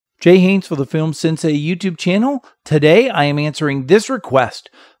Jay Haynes for the Film Sensei YouTube channel. Today I am answering this request.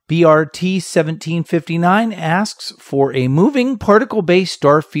 BRT1759 asks for a moving particle-based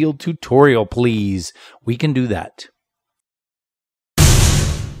Starfield tutorial, please. We can do that.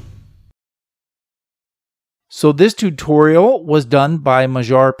 So this tutorial was done by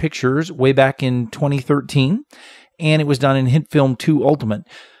Majar Pictures way back in 2013, and it was done in HitFilm 2 Ultimate.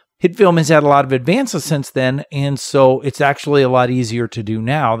 HitFilm has had a lot of advances since then, and so it's actually a lot easier to do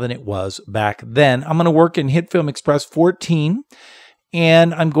now than it was back then. I'm going to work in HitFilm Express 14,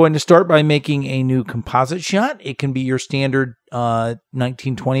 and I'm going to start by making a new composite shot. It can be your standard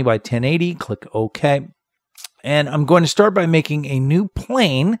 1920 by 1080. Click OK. And I'm going to start by making a new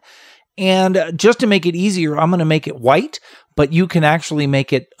plane. And just to make it easier, I'm going to make it white, but you can actually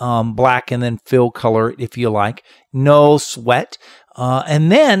make it black and then fill color it if you like. No sweat.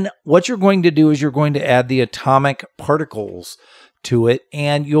 And then what you're going to do is you're going to add the atomic particles to it.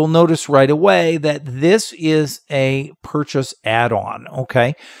 And you'll notice right away that this is a purchase add-on.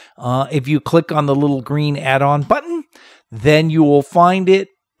 Okay. If you click on the little green add-on button, then you will find it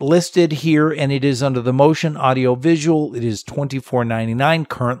listed here, and it is under the motion audio visual. It is $24.99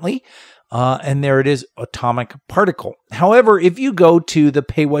 currently. And there it is, atomic particle. However, if you go to the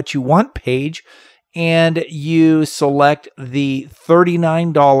pay what you want page and you select the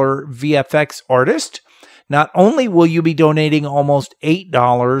 $39 VFX artist, not only will you be donating almost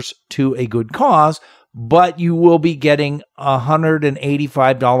 $8 to a good cause, but you will be getting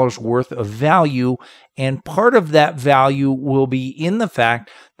 $185 worth of value. And part of that value will be in the fact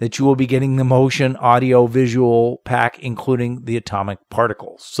that you will be getting the motion audio visual pack, including the atomic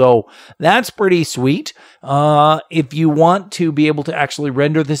particles. So that's pretty sweet. If you want to be able to actually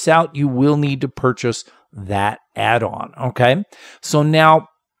render this out, you will need to purchase that add-on. Okay. So now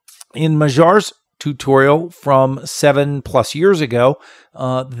in Majar's tutorial from 7+ years ago,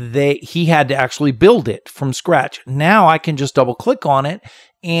 he had to actually build it from scratch. Now I can just double click on it,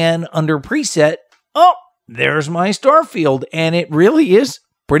 and under preset, oh, there's my Starfield, and it really is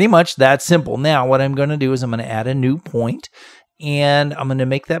pretty much that simple. Now what I'm going to do is I'm going to add a new point, and I'm going to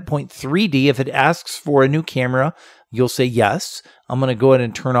make that point 3D. If it asks for a new camera, you'll say yes. I'm going to go ahead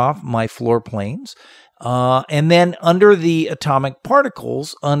and turn off my floor planes. And then under the atomic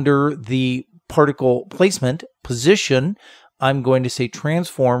particles, under the particle placement position, I'm going to say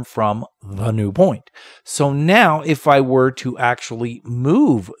transform from the new point. So now if I were to actually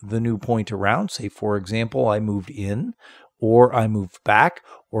move the new point around, say for example, I moved in, or I moved back,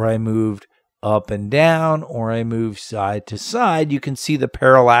 or I moved up and down, or I moved side to side, you can see the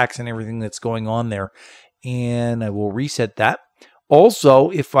parallax and everything that's going on there. And I will reset that. Also,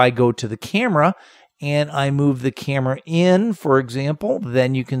 if I go to the camera and I move the camera in, for example,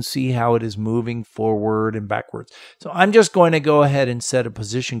 then you can see how it is moving forward and backwards. So I'm just going to go ahead and set a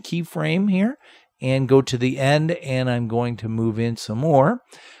position keyframe here and go to the end, and I'm going to move in some more.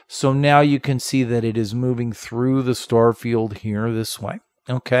 So now you can see that it is moving through the Starfield here this way.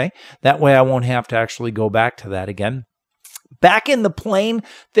 Okay, that way I won't have to actually go back to that again. Back in the plane,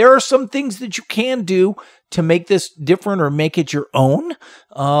 there are some things that you can do to make this different or make it your own.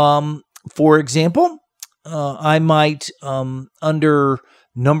 For example, I might, under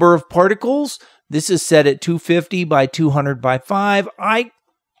number of particles, this is set at 250 by 200 by 5. I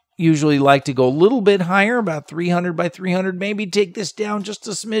usually like to go a little bit higher, about 300 by 300, maybe take this down just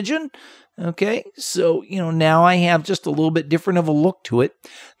a smidgen. Okay, so, now I have just a little bit different of a look to it.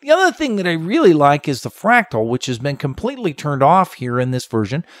 The other thing that I really like is the fractal, which has been completely turned off here in this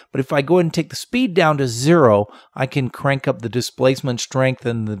version. But if I go ahead and take the speed down to 0, I can crank up the displacement strength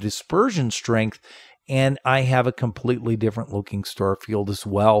and the dispersion strength, and I have a completely different looking Starfield as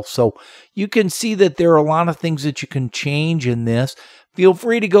well. So you can see that there are a lot of things that you can change in this. Feel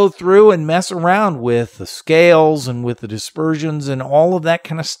free to go through and mess around with the scales and with the dispersions and all of that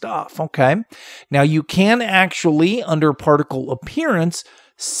kind of stuff, okay? Now, you can actually, under particle appearance,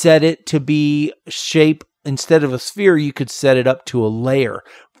 set it to be shape. Instead of a sphere, you could set it up to a layer.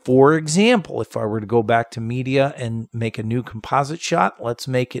 For example, if I were to go back to media and make a new composite shot, let's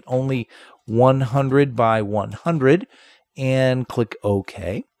make it only 100 by 100 and click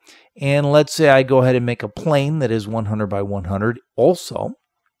OK. And let's say I go ahead and make a plane that is 100 by 100 also.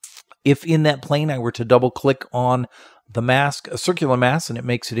 If in that plane I were to double click on the mask, a circular mask, and it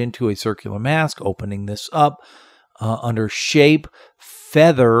makes it into a circular mask, opening this up under shape,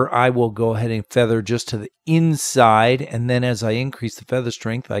 feather, I will go ahead and feather just to the inside. And then as I increase the feather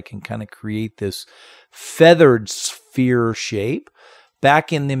strength, I can kind of create this feathered sphere shape.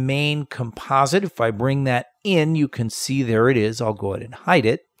 Back in the main composite, if I bring that in, you can see there it is. I'll go ahead and hide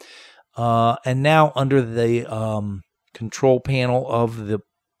it. And now under the control panel of the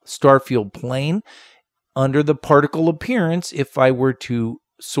Starfield plane. Under the particle appearance, if I were to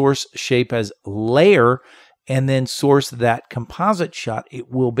source shape as layer and then source that composite shot, it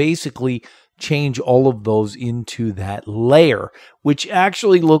will basically change all of those into that layer, which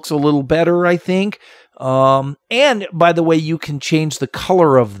actually looks a little better, I think. And by the way, you can change the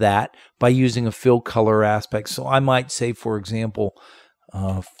color of that by using a fill color aspect. So I might say, for example,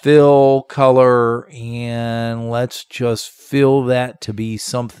 fill color, and let's just fill that to be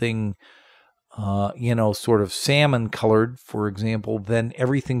something sort of salmon colored, for example, then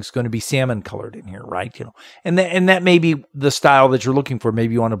everything's going to be salmon colored in here, right? And that may be the style that you're looking for.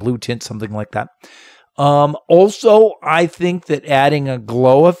 Maybe you want a blue tint, something like that. Also, I think that adding a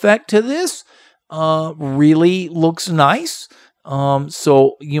glow effect to this really looks nice.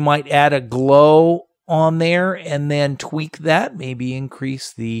 So you might add a glow on there and then tweak that, maybe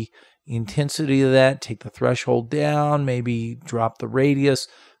increase the intensity of that, take the threshold down, maybe drop the radius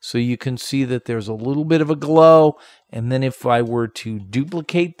so you can see that there's a little bit of a glow. And then if I were to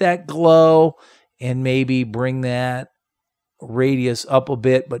duplicate that glow and maybe bring that radius up a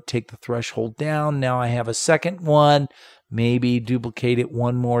bit but take the threshold down, now I have a second one. Maybe duplicate it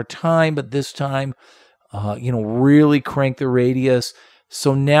one more time, but this time really crank the radius.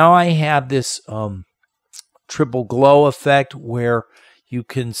 So now I have this triple glow effect where you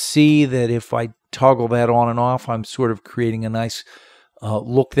can see that if I toggle that on and off, I'm sort of creating a nice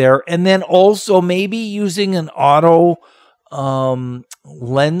look there. And then also maybe using an auto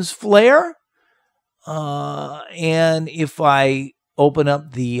lens flare. And if I open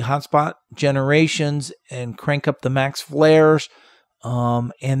up the hotspot generations and crank up the max flares,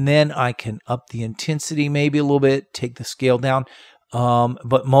 and then I can up the intensity maybe a little bit, take the scale down,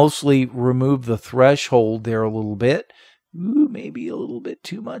 but mostly remove the threshold there a little bit. Ooh, maybe a little bit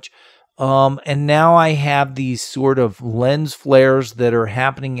too much. And now I have these sort of lens flares that are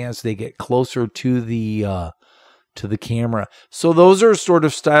happening as they get closer to the camera. So those are sort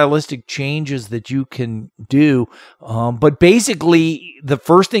of stylistic changes that you can do. But basically, the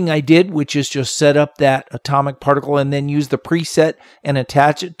first thing I did, which is just set up that atomic particle and then use the preset and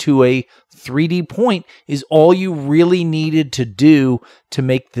attach it to a 3D point, is all you really needed to do to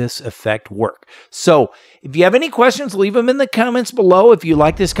make this effect work. So if you have any questions, leave them in the comments below. If you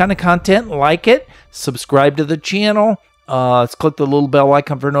like this kind of content, like it, subscribe to the channel, click the little bell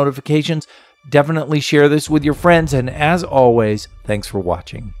icon for notifications. Definitely share this with your friends, and as always, thanks for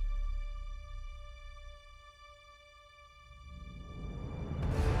watching.